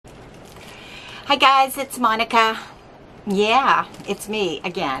Hi guys, it's Monika. Yeah, it's me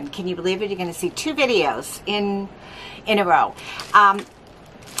again. Can you believe it? You're going to see 2 videos in a row. I'm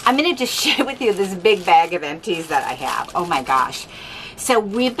going to just share with you this big bag of empties that I have. Oh my gosh. So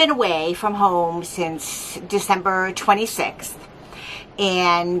we've been away from home since December 26th.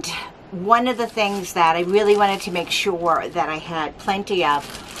 And one of the things that I really wanted to make sure that I had plenty of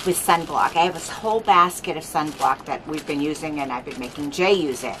was sunblock. I have this whole basket of sunblock that we've been using, and I've been making Jay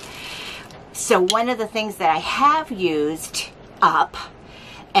use it. So one of the things that I have used up,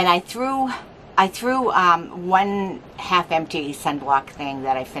 and I threw 1 half-empty sunblock thing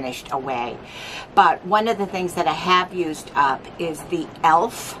that I finished away. But one of the things that I have used up is the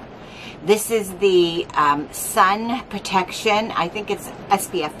e.l.f. This is the sun protection. I think it's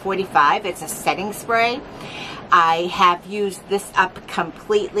SPF 45. It's a setting spray. I have used this up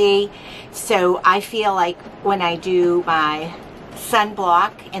completely. So I feel like when I do my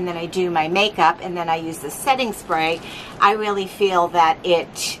sunblock and then I do my makeup and then I use the setting spray, I really feel that I'm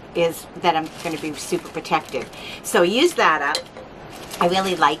going to be super protected. So use that up. I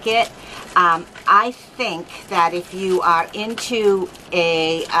really like it. I think that if you are into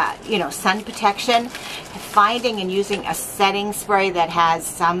a sun protection, finding and using a setting spray that has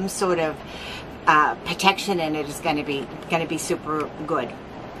some sort of protection in it is going to be super good.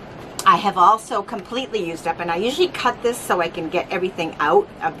 I have also completely used up, and I usually cut this so I can get everything out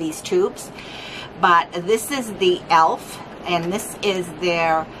of these tubes, but this is the e.l.f. and this is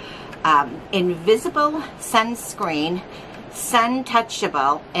their invisible sunscreen, sun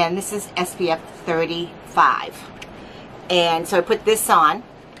touchable, and this is SPF 35. And so I put this on,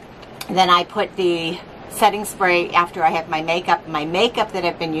 then I put the setting spray after I have my makeup that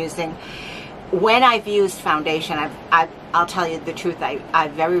I've been using. When I've used foundation, I'll tell you the truth, I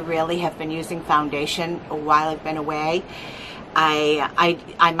very rarely have been using foundation while I've been away.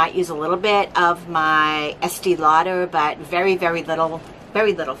 I might use a little bit of my Estée Lauder, but very little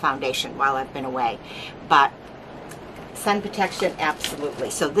foundation while I've been away. But sun protection, absolutely.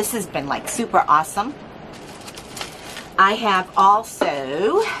 So this has been like super awesome. I have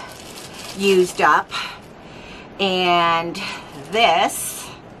also used up, and this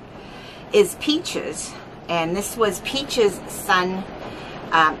is Peaches, and this was Peaches Sun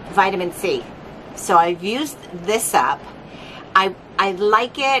Vitamin C. So I've used this up. I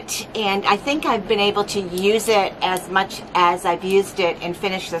like it, and I think I've been able to use it as much as I've used it and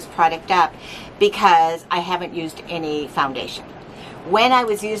finish this product up because I haven't used any foundation. When I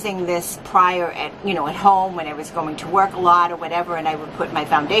was using this prior at home, when I was going to work a lot or whatever, and I would put my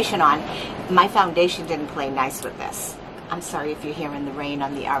foundation on, my foundation didn't play nice with this. I'm sorry if you're hearing the rain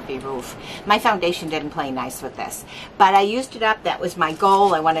on the RV roof. My foundation didn't play nice with this. But I used it up. That was my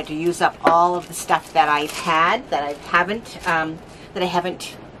goal. I wanted to use up all of the stuff that I've had, that I have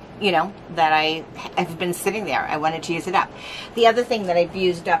been sitting there. I wanted to use it up. The other thing that I've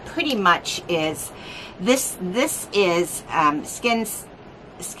used up pretty much is this is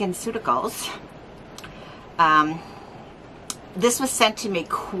SkinCeuticals. This was sent to me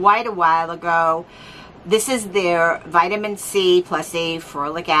quite a while ago. This is their vitamin C plus A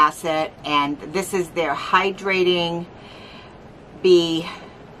ferulic acid, and this is their hydrating B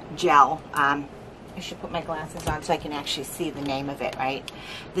gel. I should put my glasses on so I can actually see the name of it, right?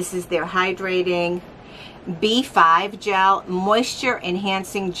 This is their hydrating B5 gel, moisture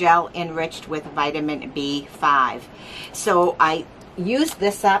enhancing gel enriched with vitamin B5. So I used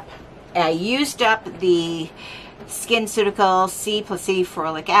this up. I used up the SkinCeuticals C plus E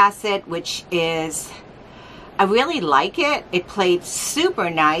ferulic acid, which is, I really like it. It played super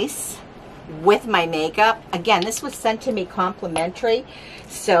nice with my makeup. Again, this was sent to me complimentary,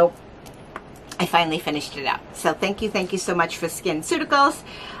 so I finally finished it up. So thank you so much for SkinCeuticals.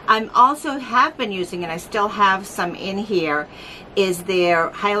 I'm also have been using, and I still have some in here, is their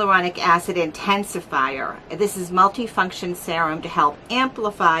hyaluronic acid intensifier. This is multifunction serum to help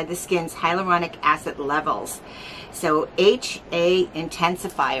amplify the skin's hyaluronic acid levels. So HA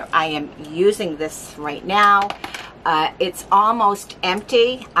intensifier. I am using this right now. It's almost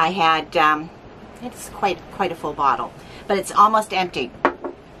empty. I had it's quite a full bottle, but it's almost empty.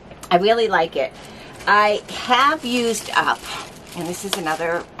 I really like it. I have used up, and this is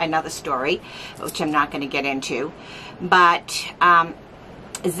another story, which I'm not going to get into, but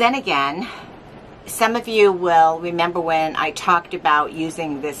then again, some of you will remember when I talked about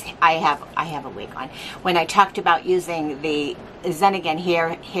using this. I have a wig on. When I talked about using the Zen Again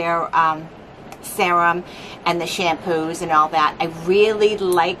hair serum and the shampoos and all that, I really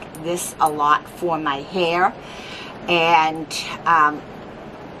like this a lot for my hair. And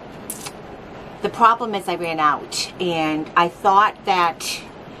the problem is I ran out, and I thought that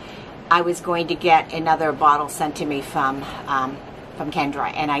I was going to get another bottle sent to me from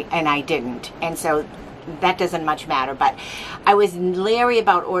Kendra, and I didn't, and so that doesn't much matter. But I was leery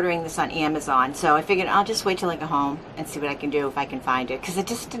about ordering this on Amazon, so I figured I'll just wait till I go home and see what I can do if I can find it, because I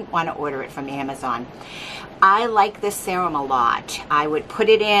just didn't want to order it from Amazon. I like this serum a lot. I would put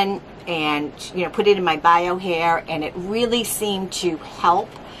it in and, you know, put it in my bio hair, and it really seemed to help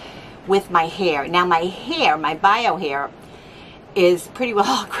with my hair. Now my bio hair is pretty well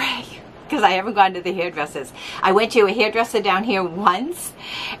all gray, because I haven't gone to the hairdressers. I went to a hairdresser down here once,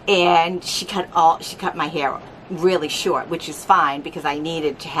 and she cut my hair really short, which is fine because I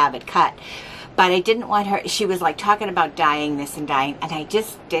needed to have it cut. But I didn't want her, she was like talking about dyeing this and dyeing, and I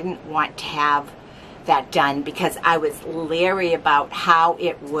just didn't want to have that done because I was leery about how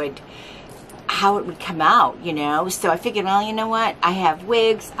it would come out, you know. So I figured, well, you know what, I have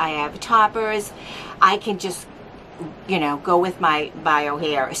wigs, I have toppers, I can just, you know, go with my bio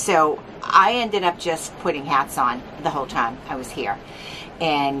hair. So I ended up just putting hats on the whole time I was here,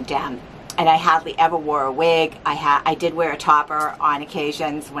 and I hardly ever wore a wig. I did wear a topper on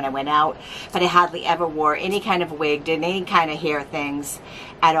occasions when I went out, but I hardly ever wore any kind of wig, did any kind of hair things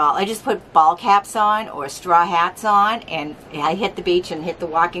at all. I just put ball caps on or straw hats on, and I hit the beach and hit the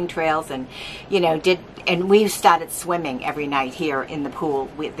walking trails, and, you know, and we started swimming every night here in the pool.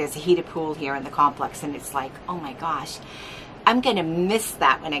 There's a heated pool here in the complex, and it's like, oh my gosh, I'm going to miss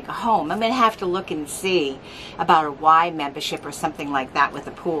that when I go home. I'm going to have to look and see about a Y membership or something like that with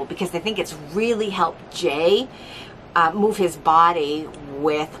a pool, because I think it's really helped Jay move his body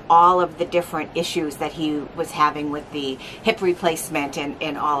with all of the different issues that he was having with the hip replacement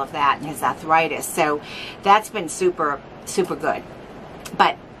and all of that, and his arthritis. So that's been super, super good.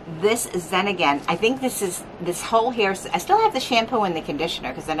 But this Zen again, I think this whole hair, I still have the shampoo and the conditioner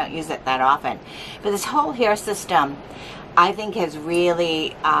because I don't use it that often, but this whole hair system I think is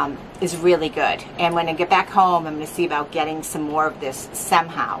really good. And when I get back home, I'm going to see about getting some more of this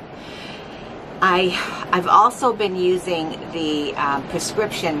somehow. I've also been using the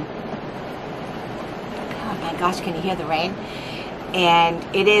prescription. Oh my gosh, can you hear the rain? And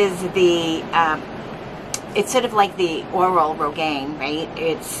it is the it's sort of like the oral Rogaine, right?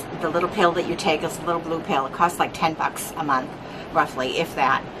 It's the little pill that you take. It's a little blue pill. It costs like $10 a month, roughly, if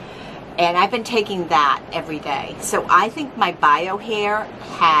that. And I've been taking that every day. So I think my bio hair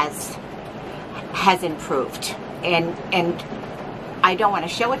has improved. And I don't want to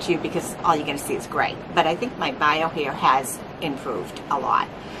show it to you because all you're going to see is gray. But I think my bio hair has improved a lot.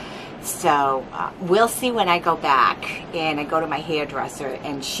 So we'll see when I go back and I go to my hairdresser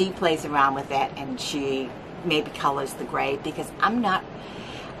and she plays around with it and she maybe colors the gray, because I'm not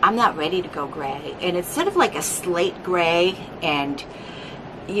ready to go gray. And it's sort of like a slate gray. And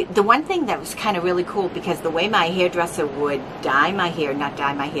the one thing that was kind of really cool, because the way my hairdresser would dye my hair, not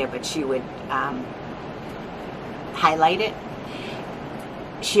dye my hair, but she would highlight it.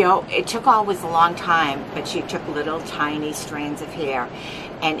 It took always a long time, but she took little tiny strands of hair.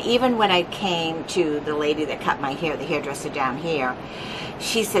 And even when I came to the lady that cut my hair, the hairdresser down here,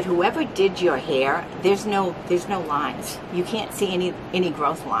 she said, whoever did your hair, there's no lines. You can't see any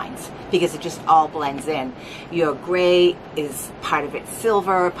growth lines because it just all blends in. Your gray is part of it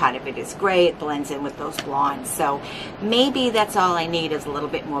silver, part of it is gray. It blends in with those blondes. So maybe that's all I need is a little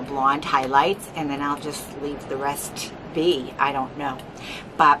bit more blonde highlights, and then I'll just leave the rest be. I don't know.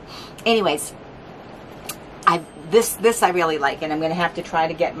 But anyways, this I really like, and I'm going to have to try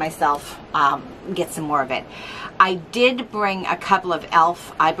to get myself get some more of it. I did bring a couple of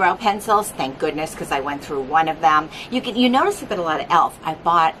e.l.f. eyebrow pencils, thank goodness, because I went through one of them. You notice I've got a lot of e.l.f. I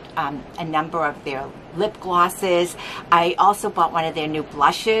bought a number of their lip glosses. I also bought one of their new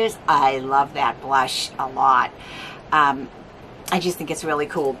blushes. I love that blush a lot. I just think it's really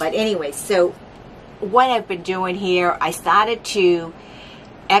cool. But anyway, so what I've been doing here, I started to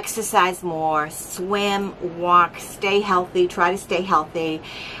exercise more, swim, walk, stay healthy, try to stay healthy.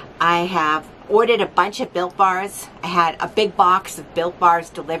 I have ordered a bunch of Built Bars. I had a big box of Built Bars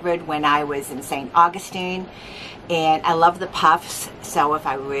delivered when I was in St. Augustine, and I love the puffs, so if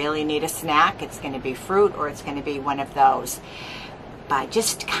I really need a snack, it's going to be fruit or it's going to be one of those. But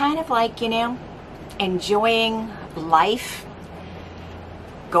just kind of like, you know, enjoying life,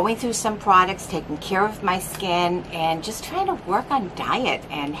 going through some products, taking care of my skin, and just trying to work on diet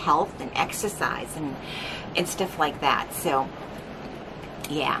and health and exercise and stuff like that. So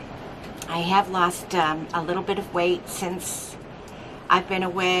yeah, I have lost a little bit of weight since I've been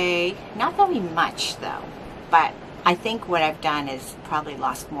away. Not very much though, but I think what I've done is probably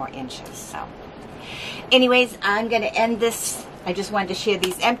lost more inches. So anyways, I'm going to end this. I just wanted to share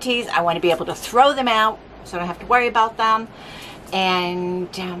these empties. I want to be able to throw them out so I don't have to worry about them.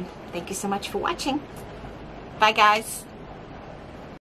 And thank you so much for watching. Bye, guys.